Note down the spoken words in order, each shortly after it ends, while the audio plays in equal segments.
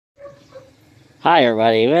Hi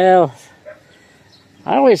everybody. Well,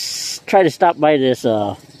 I always try to stop by this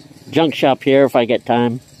junk shop here if I get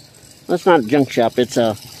time. Well, it's not a junk shop, it's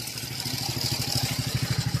a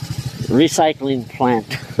recycling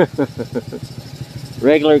plant.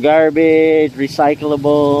 Regular garbage,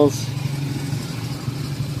 recyclables.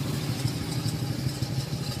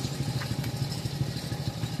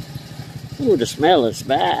 Ooh, the smell is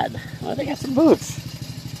bad. Well, they got some boots.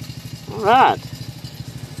 Alright.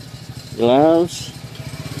 Gloves.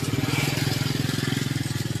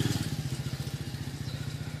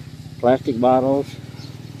 Plastic bottles.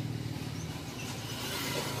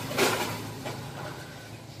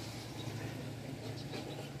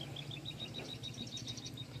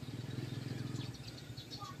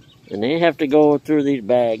 And they have to go through these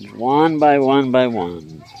bags one by one by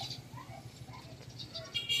one.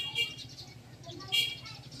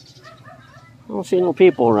 I don't see no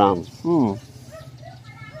people around.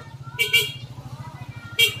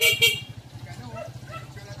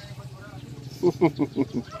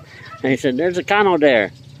 They said, there's a cano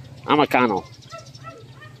there. I'm a cano.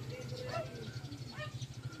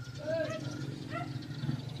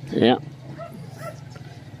 Yeah.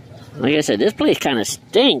 Like I said, this place kind of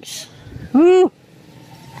stinks. Woo!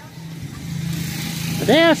 But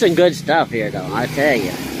they have some good stuff here, though, I tell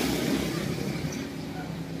you.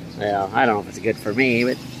 Well, I don't know if it's good for me,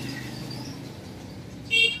 but...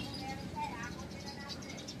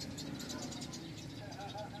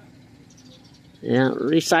 yeah,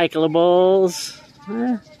 recyclables.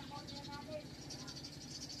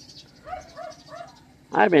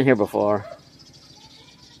 I've been here before.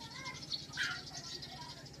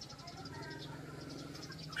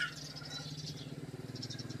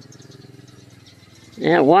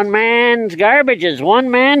 Yeah, one man's garbage is one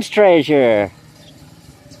man's treasure.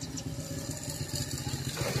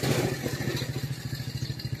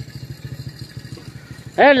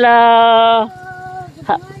 Hello. Good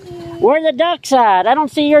morning. Where the ducks at? I don't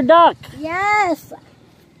see your duck. Yes.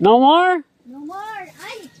 No more? No more.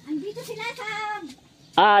 Ay, andito sila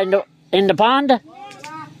sa... In the pond?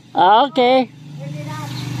 Yeah. Okay.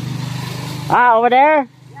 Over there?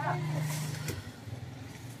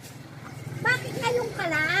 Bakit ngayong ka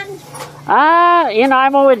lang?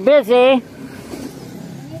 I'm always busy.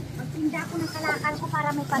 Magtinda ko ng kalakal ko para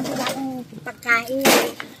may pambili akong pagkain.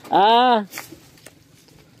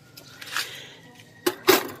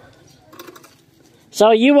 So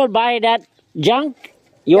you will buy that junk?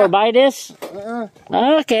 You will buy this?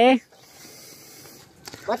 Okay.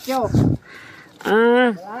 What's your?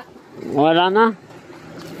 Wala na.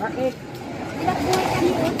 Bakit?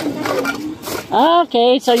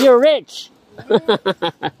 Okay, so you're rich.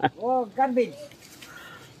 Oh, garbage.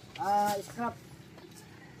 Scrap.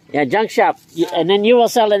 Yeah, junk shop. And then you will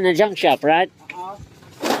sell in the junk shop, right?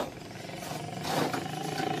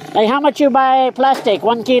 Hey, how much you buy plastic?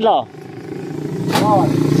 1 kilo? Oh,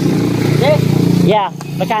 this? Yeah,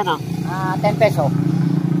 Bacano. 10 peso.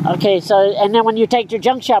 Okay, so, and then when you take to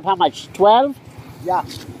junk shop, how much? 12? Yeah.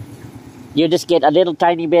 You just get a little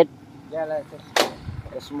tiny bit? Yeah, like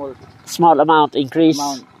a Small amount increase?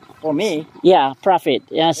 amount. For me, Yeah, profit.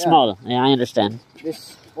 Yeah, small. Yeah, I understand.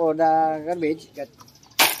 this for the garbage, got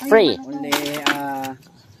Free? only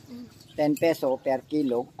 10 peso per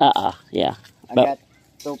kilo. Yeah. I But got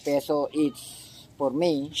 2 peso each for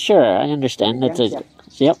me. sure, I understand. That's Yeah.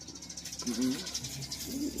 yep.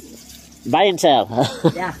 Buy and sell.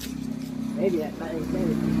 Yeah. Maybe.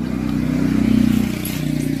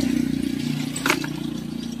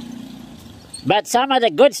 But some of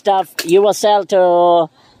the good stuff you will sell to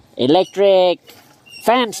electric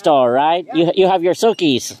fan store, right? Yeah. You have your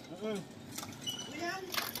Sukis.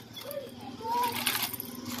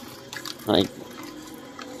 Like,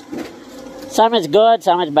 some is good,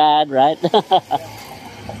 some is bad, right?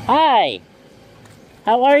 Hi.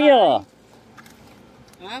 How are you?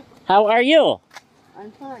 Huh? How are you?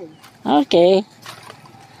 I'm fine. Okay.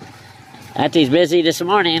 Ati's busy this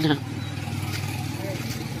morning.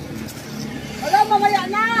 Hello, mamaya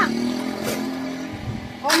na!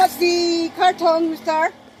 How much the carton,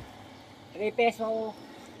 mister? 3 peso.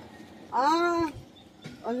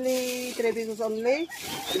 Only 3 pesos only?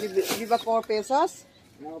 Give us 4 pesos?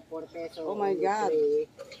 No, 4 peso. Oh my God. 3.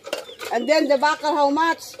 And then the bakal, how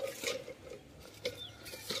much?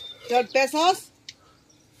 12 pesos?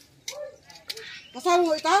 Kasama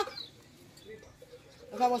mo ito?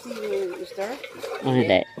 Kasama si mister? Oh,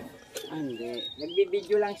 hindi. Hindi.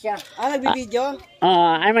 Nagbibideo lang siya. Nagbibideo?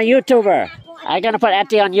 I'm a YouTuber. I'm gonna put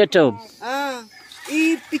Ati on YouTube.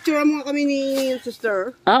 I-picture mo kami ni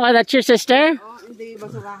sister. Oh, that's your sister? Hindi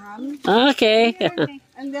basurahan. Okay.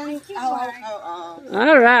 And then,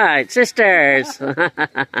 All right, sisters. Thank you.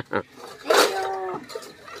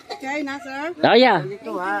 okay, Nasser. Oh, yeah.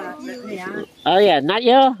 Dito ha. Ni ha. Oh, yeah. Not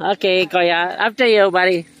you? Okay, Kuya. After you,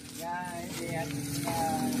 buddy.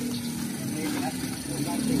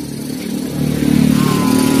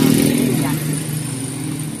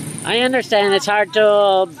 I understand it's hard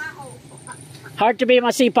to be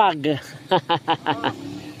masipag.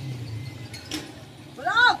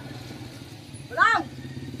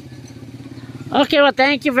 Okay, well,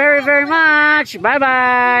 thank you very, very much.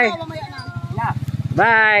 Bye-bye.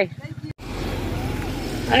 Bye.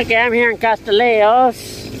 Okay, I'm here in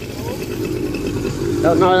Castillejos.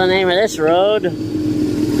 Don't know the name of this road.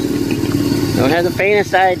 Don't have the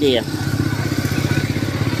faintest idea.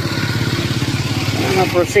 I'm going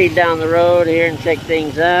to proceed down the road here and check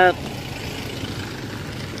things out.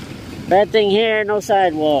 Bad thing here, no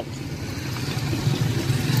sidewalk.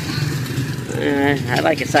 I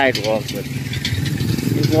like a sidewalk, but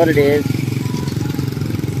it's what it is.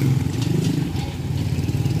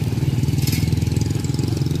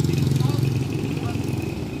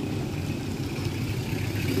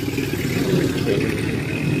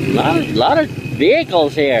 A lot of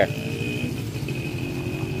vehicles here.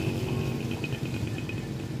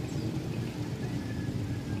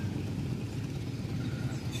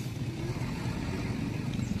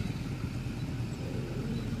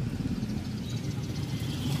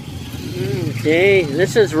 Okay,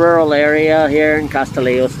 this is rural area here in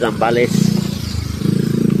Castillejos, Zambales.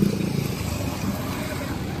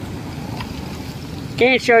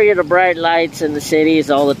 Can't show you the bright lights in the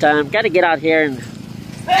cities all the time. Got to get out here and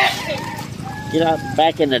get out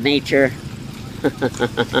back into nature.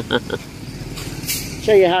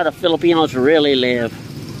 Show you how the Filipinos really live.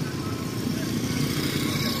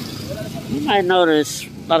 You might notice a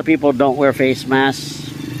lot of people don't wear face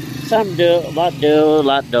masks. Some do, a lot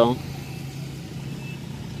don't.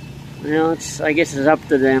 You know, I guess it's up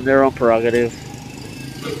to them, their own prerogative.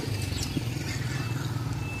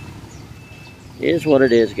 It is what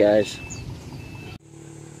it is, guys.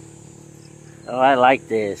 Oh, I like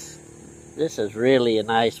this. This is really a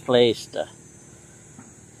nice place to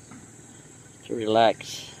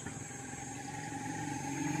relax.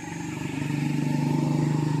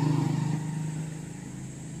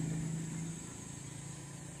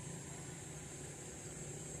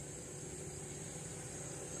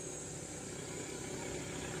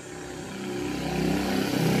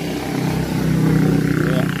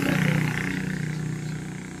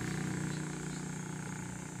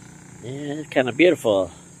 Yeah, it's kind of beautiful.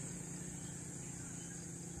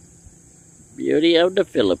 Beauty of the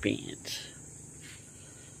Philippines.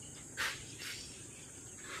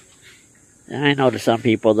 I know to some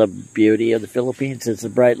people the beauty of the Philippines is the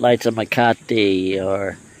bright lights of Makati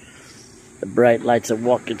or the bright lights of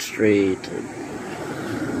Walking Street.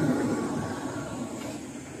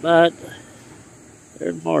 But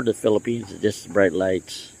there's more to the Philippines than just the bright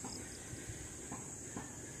lights.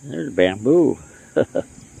 There's bamboo.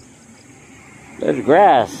 There's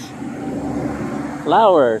grass,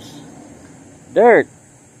 flowers, dirt,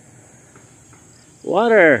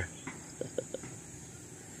 water,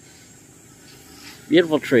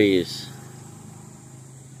 beautiful trees.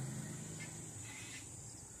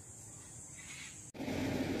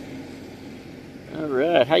 All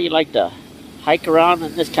right, how you like to hike around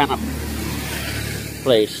in this kind of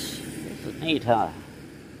place? This is neat, huh?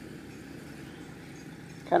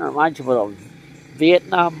 Kind of reminds you of a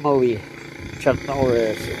Vietnam movie. Chuck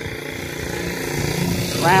Norris,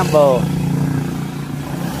 Rambo.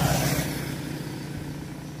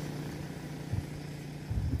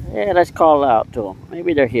 Yeah, let's call out to them.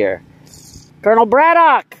 Maybe they're here. Colonel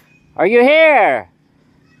Braddock, are you here?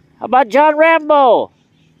 How about John Rambo?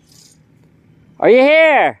 Are you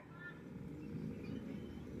here?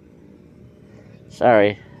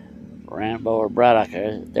 Sorry, Rambo or Braddock,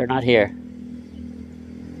 they're not here.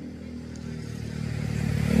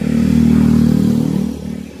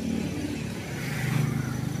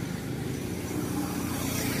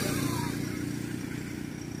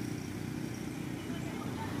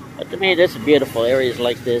 But to me, this is beautiful, areas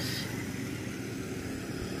like this.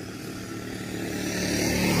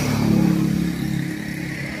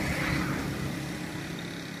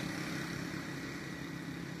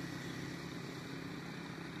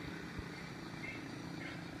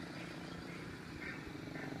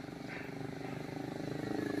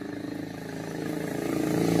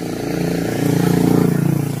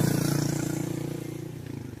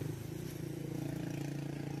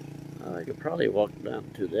 I could probably walk down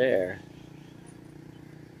to there.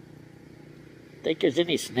 Think there's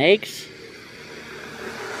any snakes?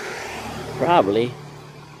 Probably.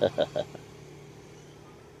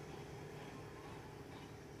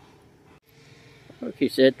 Look, he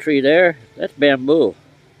said tree there. That's bamboo.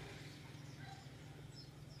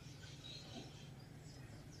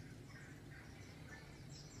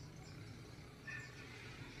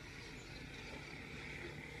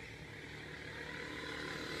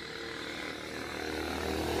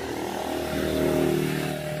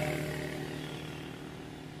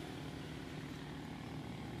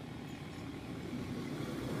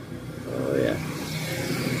 Oh yeah.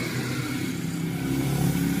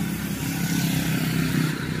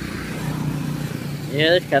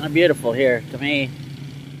 Yeah, it's kind of beautiful here to me.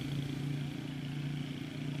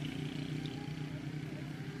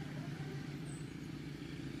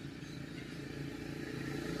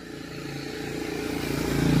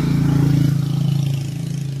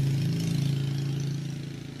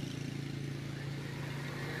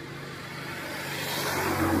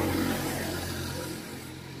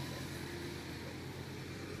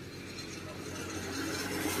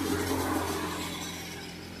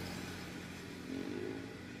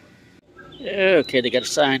 Okay, they got a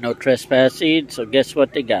sign, no trespassing, so guess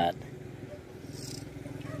what they got?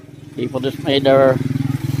 People just made their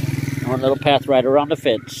own little path right around the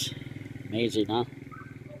fence. Amazing, huh?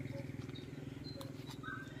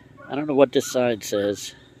 I don't know what this sign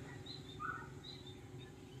says.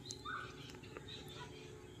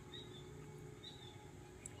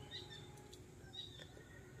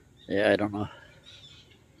 Yeah, I don't know.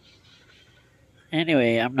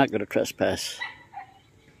 Anyway, I'm not going to trespass.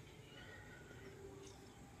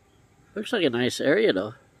 Looks like a nice area,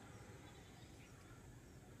 though.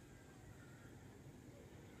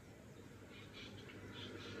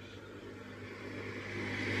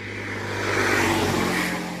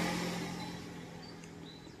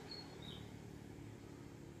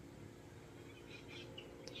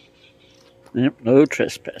 Yep, no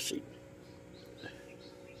trespassing.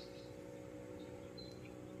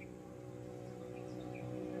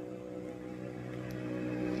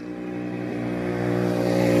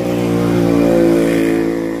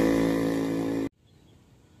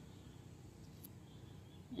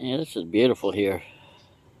 Yeah, this is beautiful here.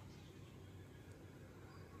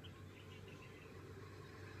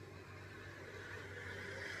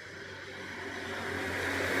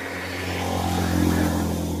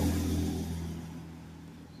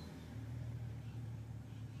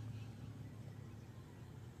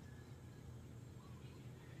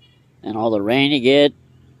 And all the rain you get,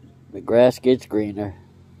 the grass gets greener.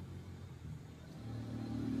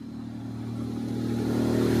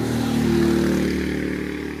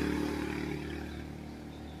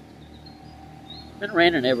 Been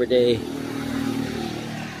raining every day.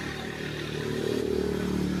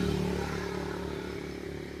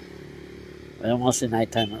 Well, mostly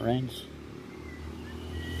nighttime it rains.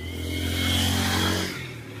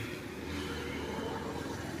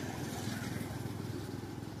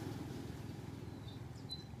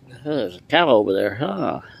 Oh, there's a cow over there,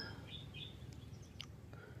 huh?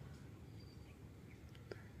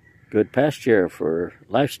 Good pasture for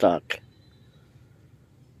livestock.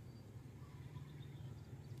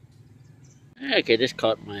 Okay, this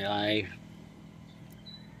caught my eye.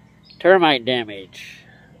 Termite damage.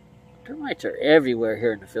 Termites are everywhere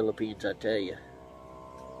here in the Philippines, I tell you.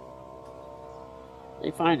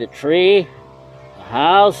 They find a tree, a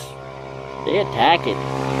house, they attack it.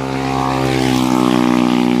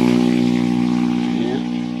 Yeah.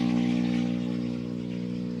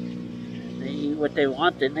 They eat what they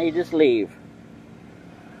want, then they just leave.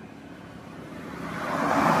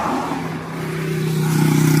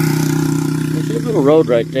 There's a little road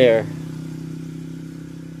right there.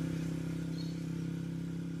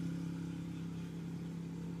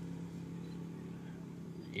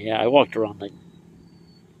 Yeah, I walked around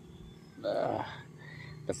the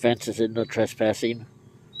fences and no trespassing,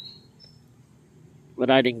 but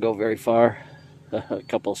I didn't go very far. A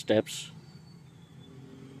couple steps.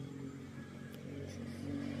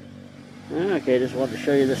 Okay, just wanted to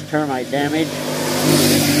show you this termite damage.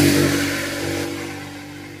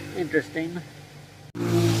 Interesting.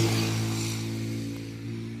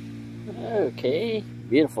 Okay,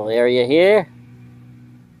 beautiful area here.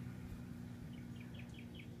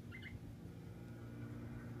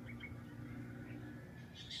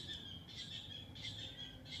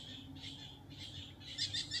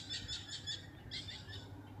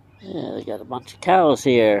 Yeah, they got a bunch of cows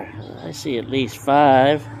here. I see at least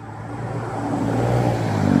 5.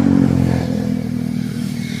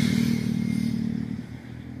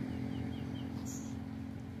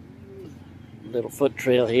 Little foot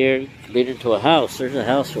trail here leading to a house. There's a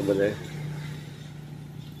house over there.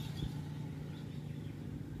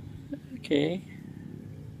 Okay.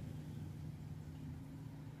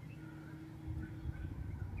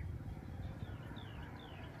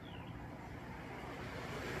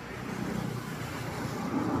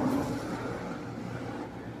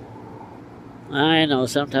 I know,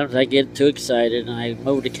 sometimes I get too excited and I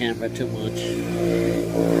move the camera too much.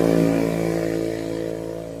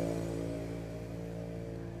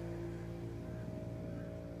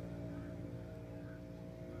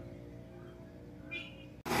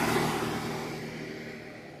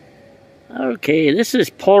 Okay, this is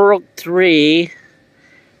Porok 3,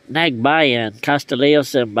 Nagbayan,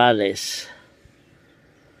 Castillejos, Zambales.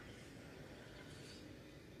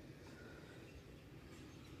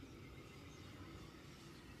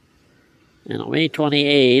 And on May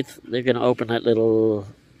 28th, they're going to open that little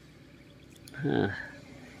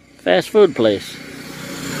fast food place.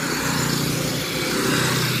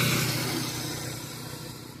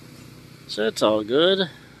 So it's all good.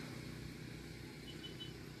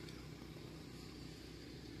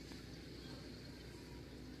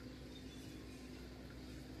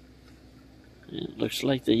 It looks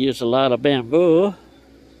like they use a lot of bamboo.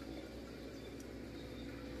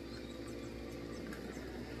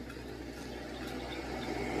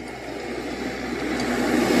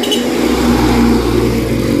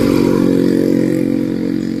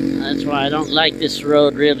 That's why I don't like this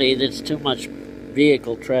road really. There's too much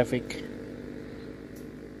vehicle traffic.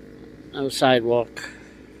 No sidewalk.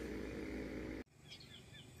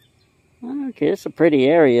 Okay, it's a pretty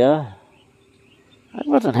area. I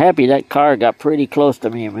wasn't happy that car got pretty close to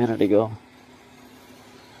me a minute ago.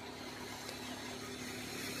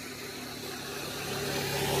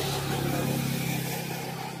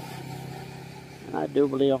 And I do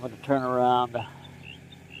believe I'm going to turn around.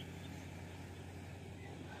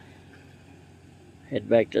 Head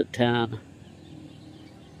back to town.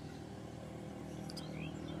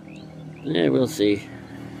 Yeah, we'll see.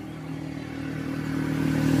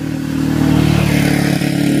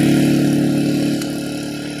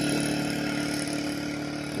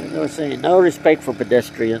 They were saying no respect for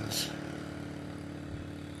pedestrians.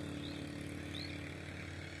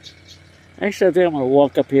 Actually, I think I'm going to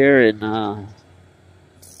walk up here and I'll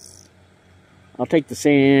take the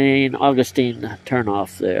St. Augustine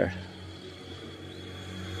turnoff there.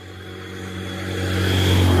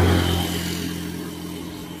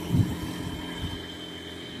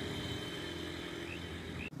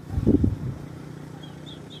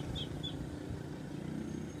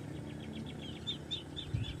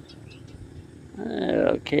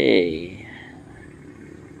 Okay.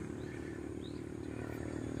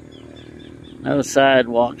 No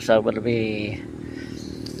sidewalks. I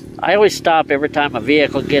always stop every time a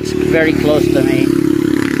vehicle gets very close to me.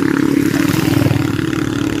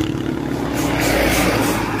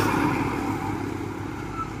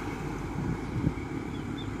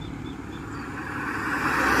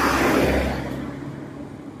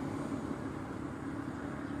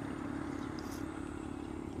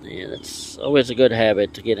 Yeah, that's always a good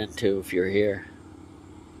habit to get into if you're here.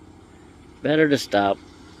 Better to stop.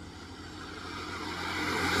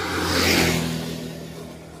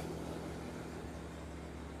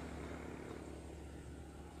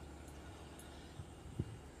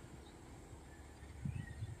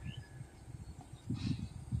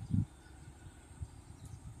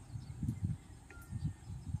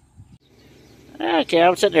 Okay,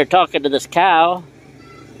 I'm sitting there talking to this cow.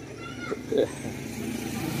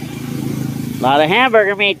 A lot of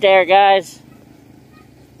hamburger meat there, guys.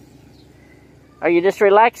 Are you just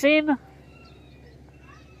relaxing?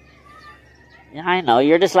 Yeah, I know.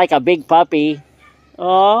 You're just like a big puppy.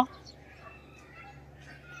 Oh.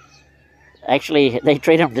 Actually, they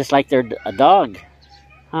treat them just like they're a dog.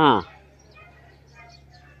 Huh.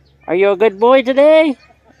 Are you a good boy today?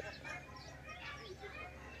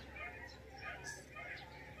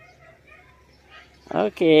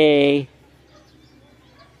 Okay.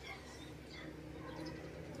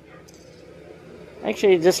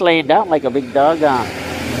 Actually, just laying down like a big dog, huh?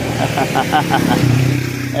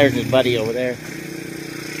 There's his buddy over there.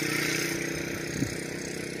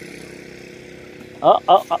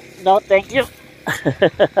 Oh, no, thank you.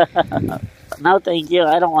 No, thank you.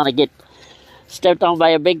 I don't want to get stepped on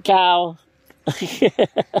by a big cow.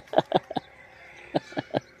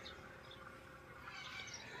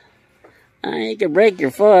 You can break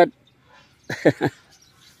your foot.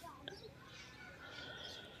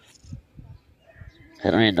 I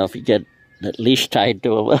don't even know if you get that leash tied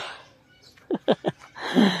to him.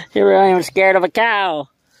 Here I am, scared of a cow.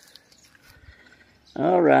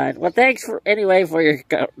 All right. Well, thanks anyway for your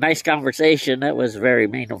nice conversation. That was very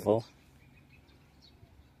meaningful.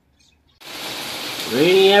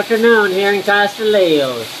 Rainy afternoon here in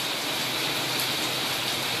Castillejos.